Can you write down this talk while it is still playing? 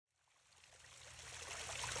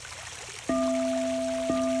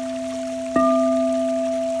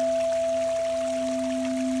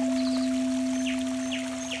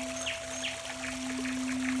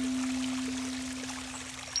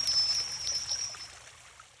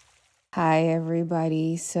Hi,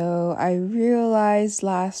 everybody. So I realized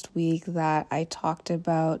last week that I talked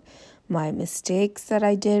about my mistakes that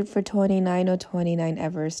I did for 29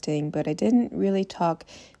 Everesting, but I didn't really talk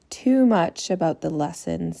too much about the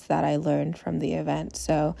lessons that I learned from the event.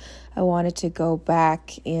 So I wanted to go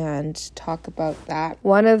back and talk about that.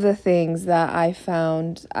 One of the things that I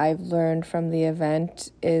found I've learned from the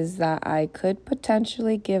event is that I could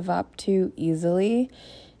potentially give up too easily.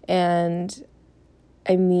 And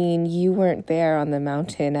I mean, you weren't there on the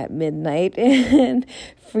mountain at midnight and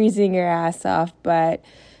freezing your ass off, but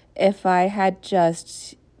if I had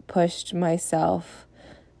just pushed myself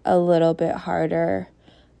a little bit harder,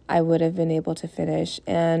 I would have been able to finish.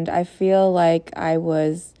 And I feel like I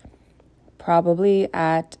was probably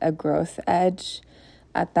at a growth edge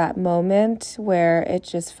at that moment where it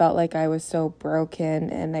just felt like I was so broken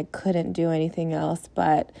and I couldn't do anything else.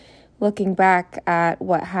 But looking back at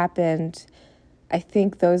what happened, I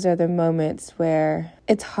think those are the moments where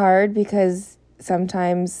it's hard because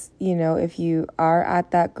sometimes, if you are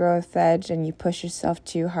at that growth edge and you push yourself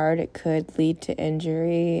too hard, it could lead to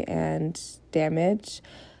injury and damage.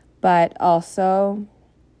 But also,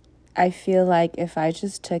 I feel like if I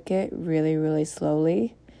just took it really, really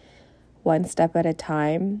slowly, one step at a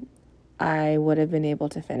time, I would have been able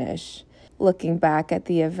to finish. Looking back at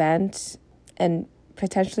the event and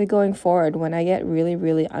potentially going forward, when I get really,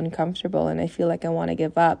 really uncomfortable and I feel like I want to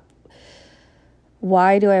give up,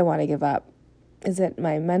 why do I want to give up? Is it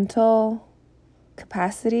my mental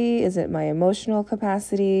capacity? Is it my emotional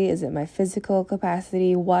capacity? Is it my physical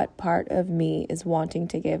capacity? What part of me is wanting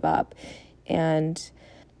to give up? And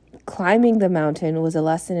climbing the mountain was a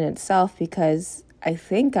lesson in itself because I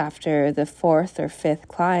think after the fourth or fifth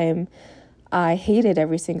climb, I hated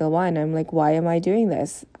every single one. I'm like, why am I doing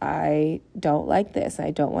this? I don't like this.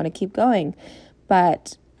 I don't want to keep going.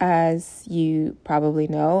 But as you probably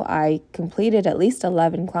know, I completed at least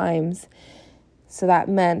 11 climbs. So that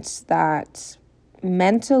meant that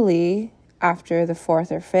mentally, after the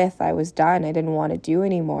fourth or fifth, I was done. I didn't want to do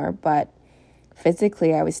anymore, but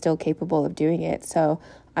physically, I was still capable of doing it. So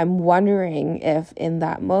I'm wondering if in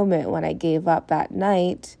that moment when I gave up that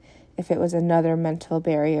night, if it was another mental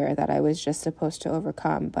barrier that I was just supposed to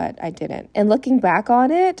overcome, but I didn't. And looking back on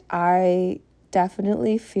it, I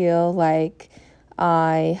definitely feel like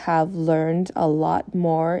I have learned a lot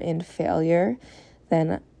more in failure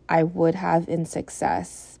than I would have in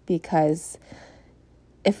success, because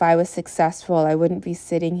if I was successful, I wouldn't be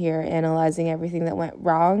sitting here analyzing everything that went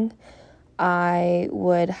wrong. I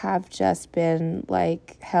would have just been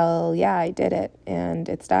like, hell yeah, I did it and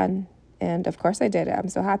it's done. And of course I did it. I'm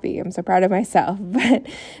so happy. I'm so proud of myself. But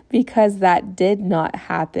because that did not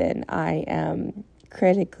happen, I am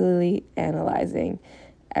critically analyzing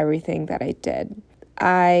everything that I did.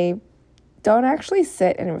 I don't actually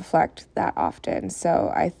sit and reflect that often.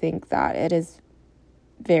 So I think that it is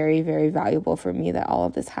very, very valuable for me that all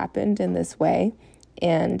of this happened in this way.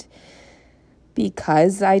 And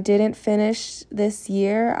because I didn't finish this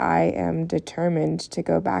year, I am determined to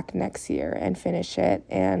go back next year and finish it.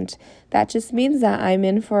 And that just means that I'm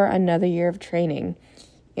in for another year of training.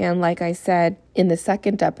 And like I said in the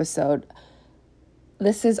second episode,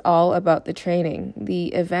 this is all about the training.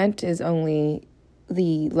 The event is only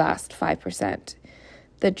the last 5%.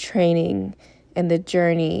 The training and the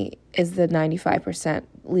journey is the 95%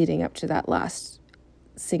 leading up to that last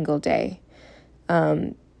single day.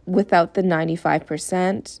 Without the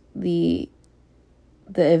 95%, the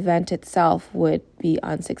event itself would be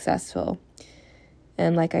unsuccessful.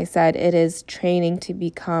 And like I said, it is training to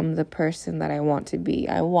become the person that I want to be.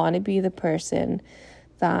 I want to be the person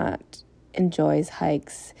that enjoys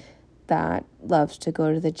hikes, that loves to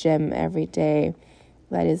go to the gym every day,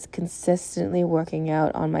 that is consistently working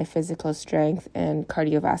out on my physical strength and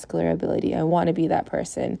cardiovascular ability. I want to be that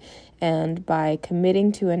person. And by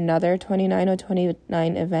committing to another 29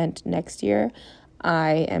 event next year,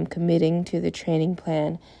 I am committing to the training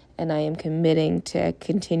plan, and I am committing to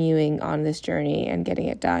continuing on this journey and getting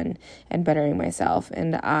it done and bettering myself.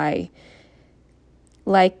 And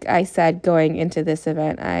like I said, going into this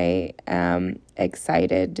event, I am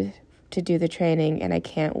excited to do the training, and I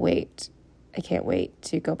can't wait. I can't wait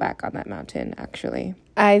to go back on that mountain, actually.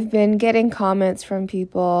 I've been getting comments from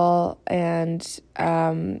people, and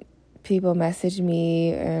people message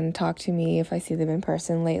me and talk to me if I see them in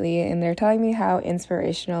person lately, and they're telling me how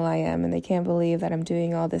inspirational I am, and they can't believe that I'm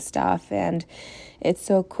doing all this stuff, and it's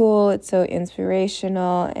so cool, it's so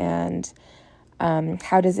inspirational, and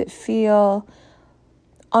how does it feel?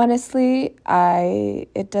 Honestly,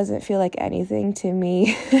 it doesn't feel like anything to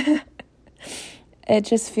me. It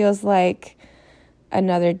just feels like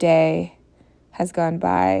another day has gone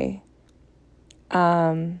by.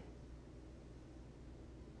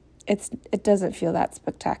 it doesn't feel that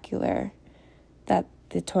spectacular that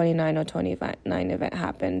the 29 event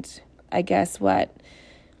happened. I guess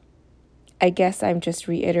I'm just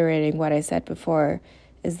reiterating what I said before,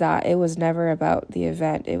 is that it was never about the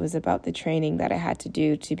event. It was about the training that I had to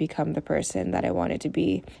do to become the person that I wanted to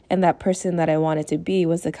be. And that person that I wanted to be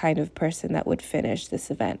was the kind of person that would finish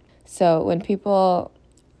this event. So when people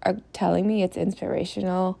are telling me it's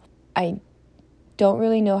inspirational, I don't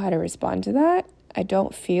really know how to respond to that. I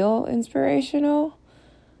don't feel inspirational.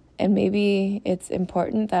 And maybe it's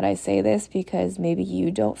important that I say this because maybe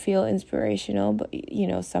you don't feel inspirational, but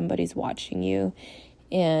somebody's watching you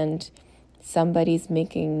and somebody's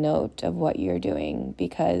making note of what you're doing.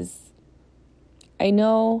 Because I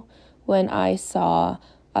know when I saw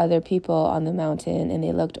other people on the mountain and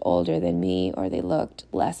they looked older than me or they looked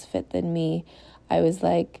less fit than me, I was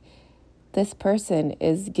like, this person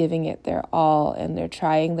is giving it their all and they're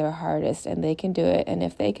trying their hardest and they can do it. And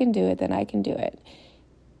if they can do it, then I can do it.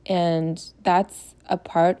 And that's a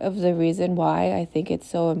part of the reason why I think it's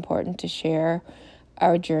so important to share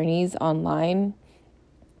our journeys online.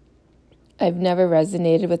 I've never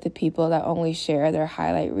resonated with the people that only share their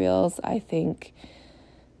highlight reels. I think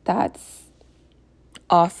that's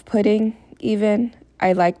off-putting even.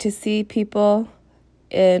 I like to see people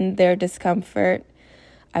in their discomfort.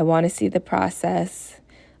 I want to see the process.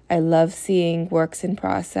 I love seeing works in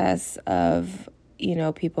process of,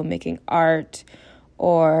 people making art,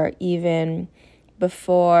 or even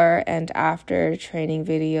before and after training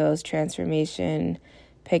videos, transformation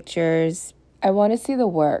pictures. I want to see the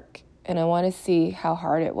work and I want to see how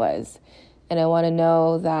hard it was. And I want to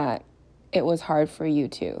know that it was hard for you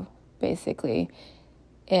too, basically.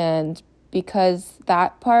 And because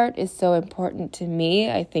that part is so important to me,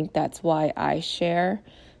 I think that's why I share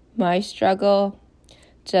my struggle,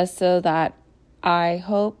 just so that I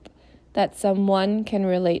hope that someone can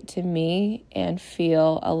relate to me and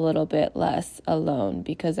feel a little bit less alone,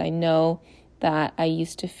 because I know that I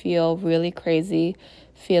used to feel really crazy,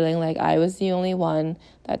 feeling like I was the only one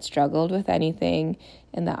that struggled with anything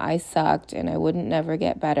and that I sucked and I wouldn't never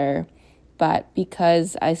get better. But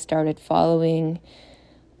because I started following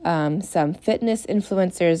some fitness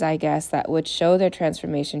influencers, I guess, that would show their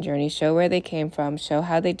transformation journey, show where they came from, show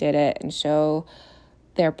how they did it, and show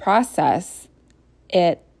their process,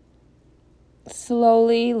 it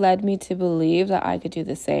slowly led me to believe that I could do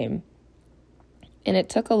the same. And it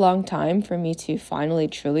took a long time for me to finally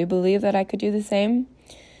truly believe that I could do the same.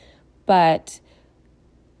 But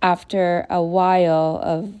after a while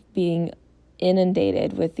of being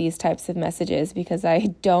inundated with these types of messages, because I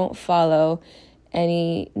don't follow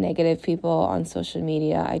any negative people on social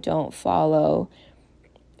media, I don't follow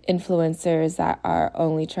influencers that are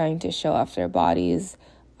only trying to show off their bodies.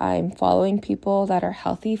 I'm following people that are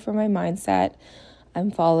healthy for my mindset.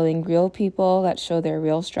 I'm following real people that show their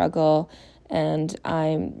real struggle. And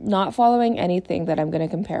I'm not following anything that I'm going to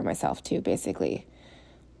compare myself to, basically,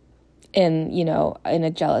 in a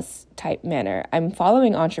jealous type manner. I'm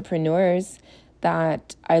following entrepreneurs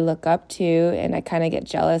that I look up to and I kind of get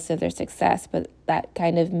jealous of their success, but that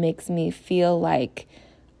kind of makes me feel like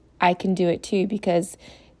I can do it too, because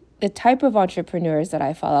the type of entrepreneurs that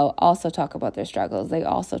I follow also talk about their struggles. They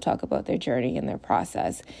also talk about their journey and their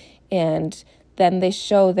process. And then they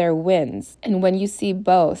show their wins. And when you see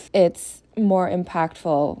both, it's more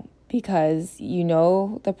impactful because you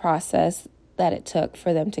know the process that it took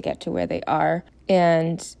for them to get to where they are.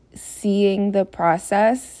 And seeing the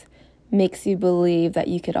process makes you believe that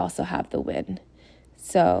you could also have the win.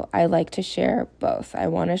 So I like to share both. I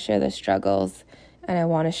want to share the struggles and I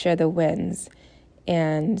want to share the wins.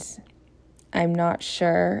 And I'm not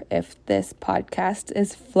sure if this podcast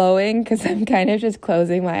is flowing because I'm kind of just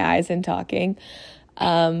closing my eyes and talking.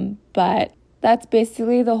 But that's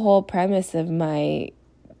basically the whole premise of my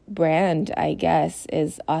brand, I guess,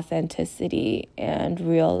 is authenticity and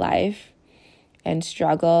real life and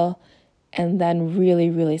struggle, and then really,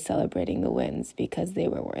 really celebrating the wins because they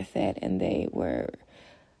were worth it and they were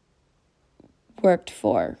worked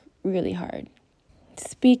for really hard.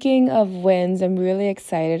 Speaking of wins, I'm really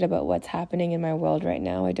excited about what's happening in my world right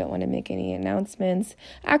now. I don't want to make any announcements.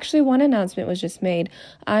 Actually, one announcement was just made.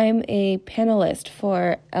 I'm a panelist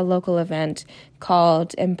for a local event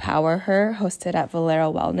called Empower Her, hosted at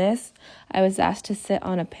Valero Wellness. I was asked to sit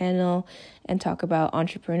on a panel and talk about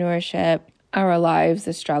entrepreneurship, our lives,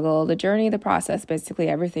 the struggle, the journey, the process, basically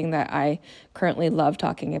everything that I currently love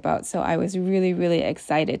talking about. So I was really, really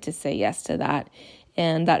excited to say yes to that.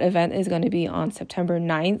 And that event is going to be on September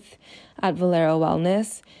 9th at Valero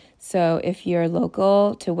Wellness. So if you're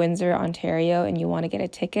local to Windsor, Ontario, and you want to get a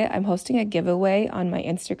ticket, I'm hosting a giveaway on my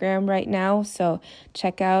Instagram right now. So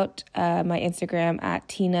check out my Instagram at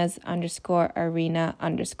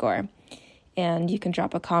Tinas_arena_. And you can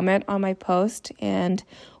drop a comment on my post and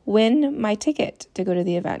win my ticket to go to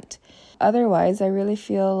the event. Otherwise, I really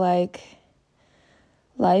feel like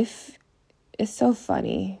life is so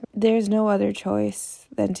funny. There's no other choice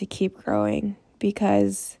than to keep growing,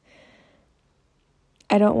 because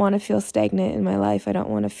I don't want to feel stagnant in my life. I don't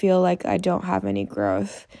want to feel like I don't have any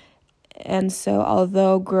growth. And so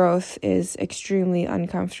although growth is extremely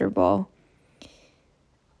uncomfortable,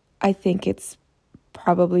 I think it's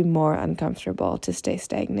probably more uncomfortable to stay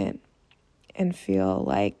stagnant and feel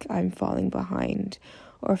like I'm falling behind,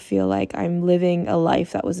 or feel like I'm living a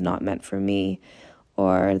life that was not meant for me,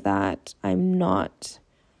 or that I'm not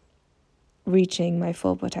reaching my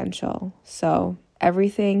full potential. So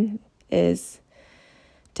everything is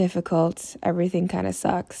difficult. Everything kind of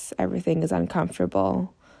sucks. Everything is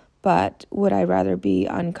uncomfortable. But would I rather be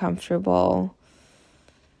uncomfortable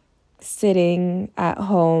sitting at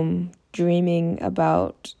home dreaming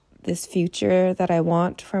about this future that I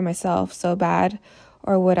want for myself so bad?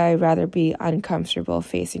 Or would I rather be uncomfortable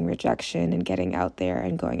facing rejection and getting out there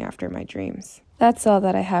and going after my dreams? That's all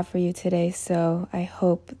that I have for you today. So I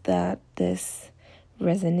hope that this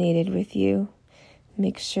resonated with you.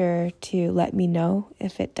 Make sure to let me know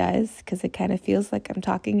if it does, because it kind of feels like I'm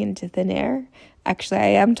talking into thin air. Actually, I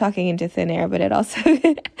am talking into thin air, but it also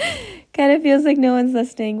kind of feels like no one's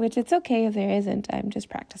listening, which it's okay if there isn't. I'm just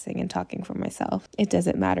practicing and talking for myself. It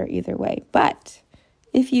doesn't matter either way. But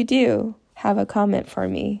if you do have a comment for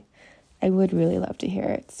me, I would really love to hear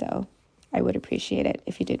it. So I would appreciate it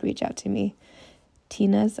if you did reach out to me.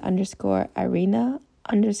 Tinas_arena_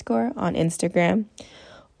 on Instagram,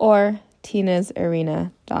 or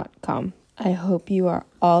tinasarena.com. I hope you are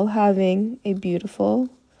all having a beautiful,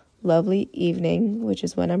 lovely evening, which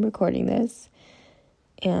is when I'm recording this,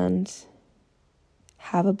 and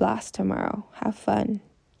have a blast tomorrow. Have fun.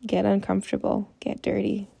 Get uncomfortable. Get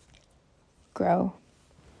dirty. Grow.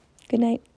 Good night.